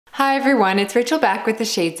Hi everyone, it's Rachel back with the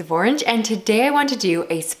Shades of Orange, and today I want to do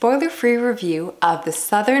a spoiler-free review of the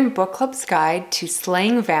Southern Book Club's Guide to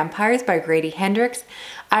Slaying Vampires by Grady Hendrix.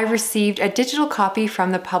 I received a digital copy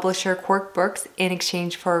from the publisher Quirk Books in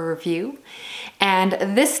exchange for a review. And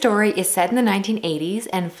this story is set in the 1980s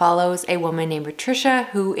and follows a woman named Patricia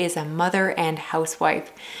who is a mother and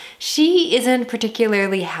housewife. She isn't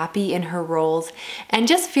particularly happy in her roles and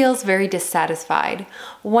just feels very dissatisfied.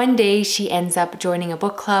 One day she ends up joining a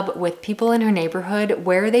book club with people in her neighborhood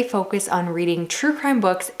where they focus on reading true crime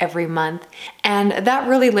books every month, and that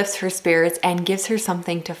really lifts her spirits and gives her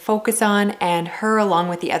something to focus on, and her along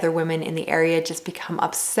with the other women in the area just become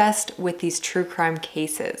obsessed with these true crime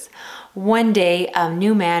cases. One day, a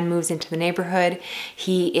new man moves into the neighborhood.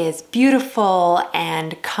 He is beautiful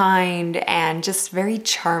and kind and just very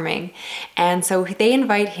charming. And so they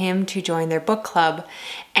invite him to join their book club.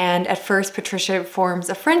 And at first, Patricia forms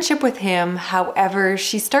a friendship with him. However,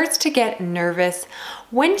 she starts to get nervous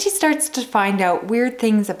when she starts to find out weird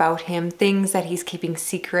things about him, things that he's keeping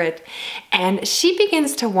secret. And she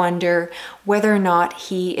begins to wonder whether or not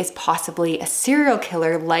he is possibly a serial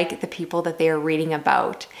killer like the people that they are reading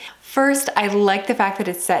about. First, I like the fact that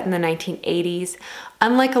it's set in the 1980s.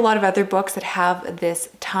 Unlike a lot of other books that have this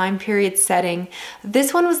time period setting,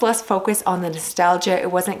 this one was less focused on the nostalgia.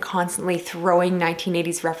 It wasn't constantly throwing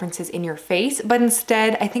 1980s references in your face, but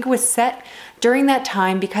instead, I think it was set during that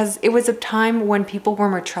time because it was a time when people were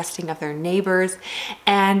more trusting of their neighbors,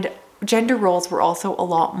 and gender roles were also a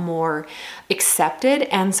lot more accepted,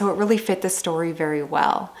 and so it really fit the story very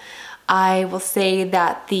well. I will say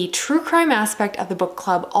that the true crime aspect of the book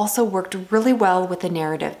club also worked really well with the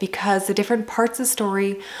narrative because the different parts of the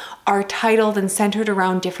story are titled and centered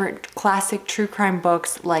around different classic true crime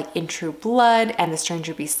books like In True Blood and The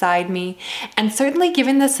Stranger Beside Me. And certainly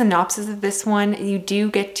given the synopsis of this one, you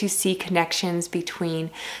do get to see connections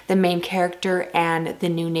between the main character and the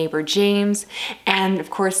new neighbor James. And of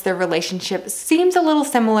course, their relationship seems a little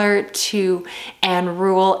similar to Anne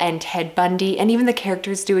Rule and Ted Bundy, and even the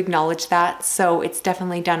characters do acknowledge that, so it's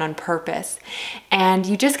definitely done on purpose. And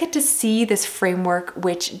you just get to see this framework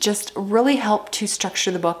which just really helped to structure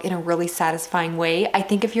the book in a really satisfying way. I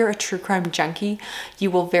think if you're a true crime junkie, you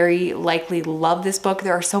will very likely love this book.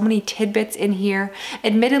 There are so many tidbits in here.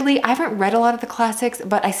 Admittedly, I haven't read a lot of the classics,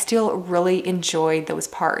 but I still really enjoyed those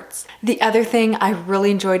parts. The other thing I really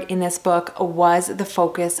enjoyed in this book was the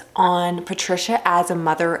focus on Patricia as a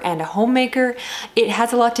mother and a homemaker. It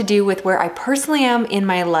has a lot to do with where I personally am in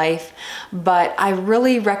my life, but I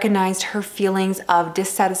really recognized her feelings of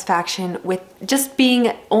dissatisfaction with just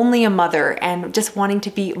being only a mother and just wanting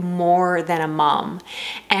to be more than a mom.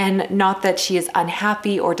 And not that she is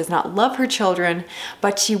unhappy or does not love her children,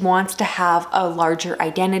 but she wants to have a larger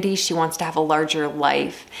identity. She wants to have a larger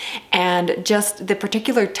life. And just the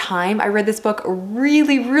particular time I read this book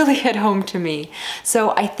really hit home to me.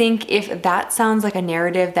 So I think if that sounds like a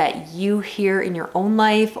narrative that you hear in your own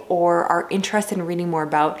life or are interested in reading more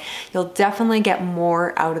about, you'll definitely get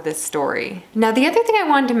more out of this story. Now, the other thing I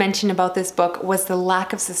wanted to mention about this book was the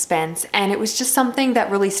lack of suspense, and it was just something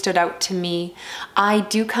that really stood out to me. I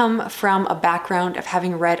do come from a background of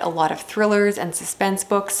having read a lot of thrillers and suspense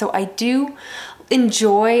books, so I do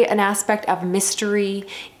enjoy an aspect of mystery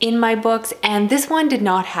in my books, and this one did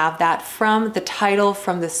not have that. From the title,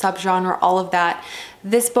 from the subgenre, all of that,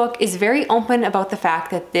 this book is very open about the fact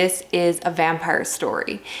that this is a vampire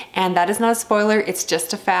story. And that is not a spoiler, it's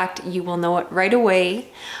just a fact. You will know it right away.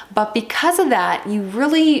 But because of that, you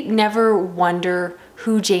really never wonder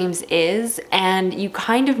who James is, and you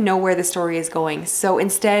kind of know where the story is going. So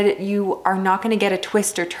instead, you are not going to get a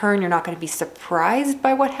twist or turn. You're not going to be surprised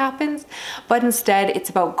by what happens, but instead it's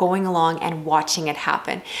about going along and watching it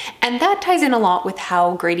happen. And that ties in a lot with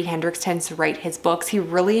how Grady Hendrix tends to write his books. He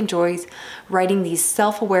really enjoys writing these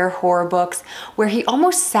self-aware horror books where he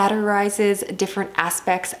almost satirizes different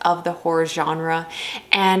aspects of the horror genre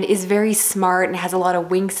and is very smart and has a lot of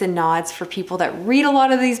winks and nods for people that read a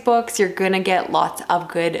lot of these books. You're gonna get lots of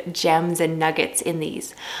good gems and nuggets in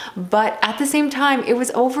these. But at the same time, it was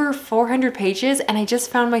over 400 pages and I just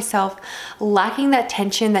found myself lacking that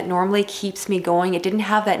tension that normally keeps me going. It didn't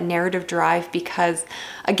have that narrative drive because,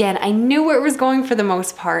 again, I knew where it was going for the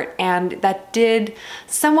most part, and that did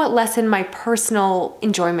somewhat lessen my personal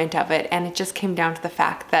enjoyment of it, and it just came down to the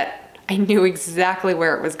fact that I knew exactly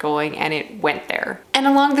where it was going and it went there. And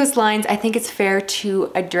along those lines, I think it's fair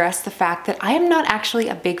to address the fact that I am not actually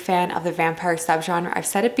a big fan of the vampire subgenre. I've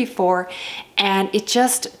said it before, and it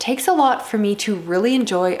just takes a lot for me to really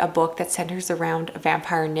enjoy a book that centers around a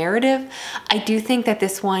vampire narrative. I do think that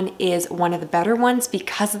this one is one of the better ones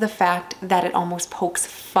because of the fact that it almost pokes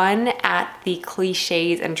fun at the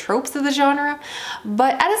cliches and tropes of the genre,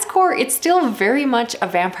 but at its core, it's still very much a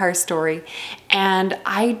vampire story, and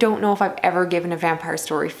I don't know if I've ever given a vampire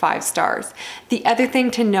story 5 stars. The other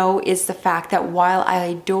thing to know is the fact that while I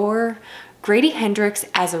adore Grady Hendrix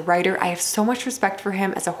as a writer, I have so much respect for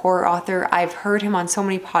him as a horror author. I've heard him on so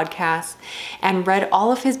many podcasts and read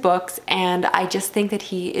all of his books, and I just think that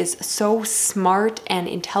he is so smart and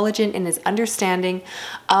intelligent in his understanding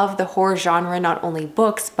of the horror genre, not only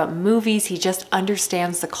books, but movies. He just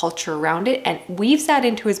understands the culture around it and weaves that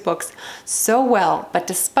into his books so well. But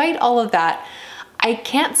despite all of that, I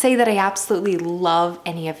can't say that I absolutely love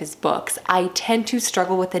any of his books. I tend to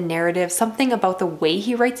struggle with the narrative. Something about the way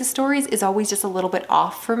he writes his stories is always just a little bit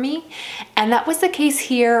off for me. And that was the case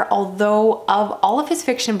here, although of all of his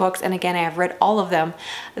fiction books, and again, I have read all of them,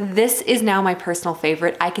 this is now my personal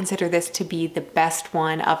favorite. I consider this to be the best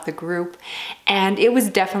one of the group, and it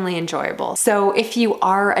was definitely enjoyable. So if you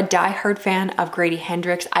are a diehard fan of Grady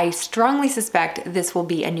Hendrix, I strongly suspect this will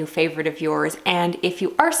be a new favorite of yours. And if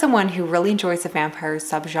you are someone who really enjoys the vampire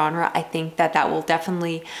subgenre, I think that that will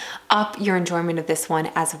definitely up your enjoyment of this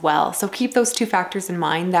one as well. So keep those 2 factors in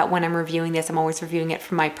mind, that when I'm reviewing this, I'm always reviewing it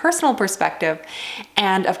from my personal perspective.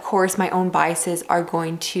 And of course, my own biases are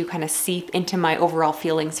going to kind of seep into my overall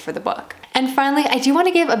feelings for the book. And finally, I do want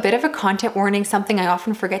to give a bit of a content warning, something I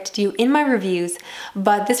often forget to do in my reviews,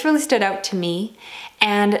 but this really stood out to me.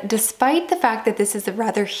 And despite the fact that this is a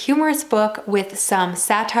rather humorous book with some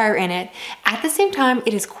satire in it, at the same time,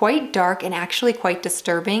 it is quite dark and actually quite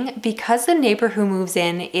disturbing because the neighbor who moves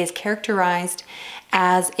in is characterized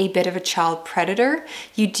as a bit of a child predator.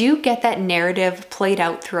 You do get that narrative played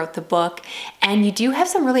out throughout the book, and you do have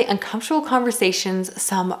some really uncomfortable conversations,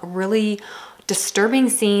 some really disturbing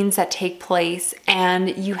scenes that take place,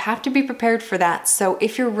 and you have to be prepared for that. So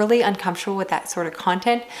if you're really uncomfortable with that sort of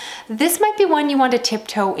content, this might be one you want to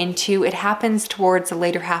tiptoe into. It happens towards the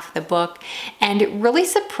later half of the book, and it really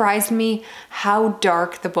surprised me how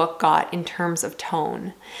dark the book got in terms of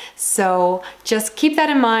tone. So just keep that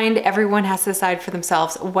in mind. Everyone has to decide for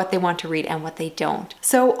themselves what they want to read and what they don't.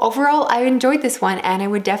 So overall, I enjoyed this one, and I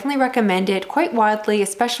would definitely recommend it quite widely,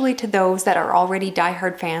 especially to those that are already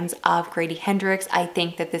diehard fans of Grady Hendrix. I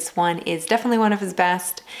think that this one is definitely one of his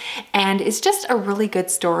best, and it's just a really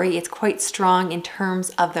good story. It's quite strong in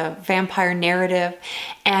terms of the vampire narrative,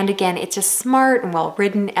 and again, it's just smart and well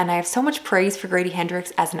written, and I have so much praise for Grady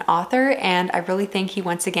Hendrix as an author, and I really think he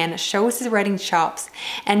once again shows his writing chops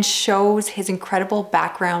and shows his incredible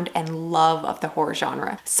background and love of the horror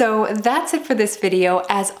genre. So that's it for this video.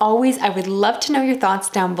 As always, I would love to know your thoughts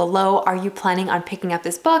down below. Are you planning on picking up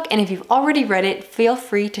this book? And if you've already read it, feel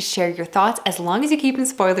free to share your thoughts as long as you keep them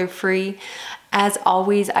spoiler free. As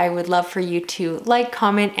always, I would love for you to like,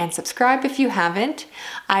 comment, and subscribe if you haven't.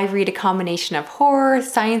 I read a combination of horror,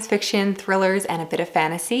 science fiction, thrillers, and a bit of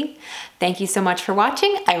fantasy. Thank you so much for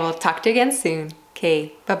watching. I will talk to you again soon.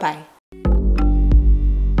 Okay, bye-bye.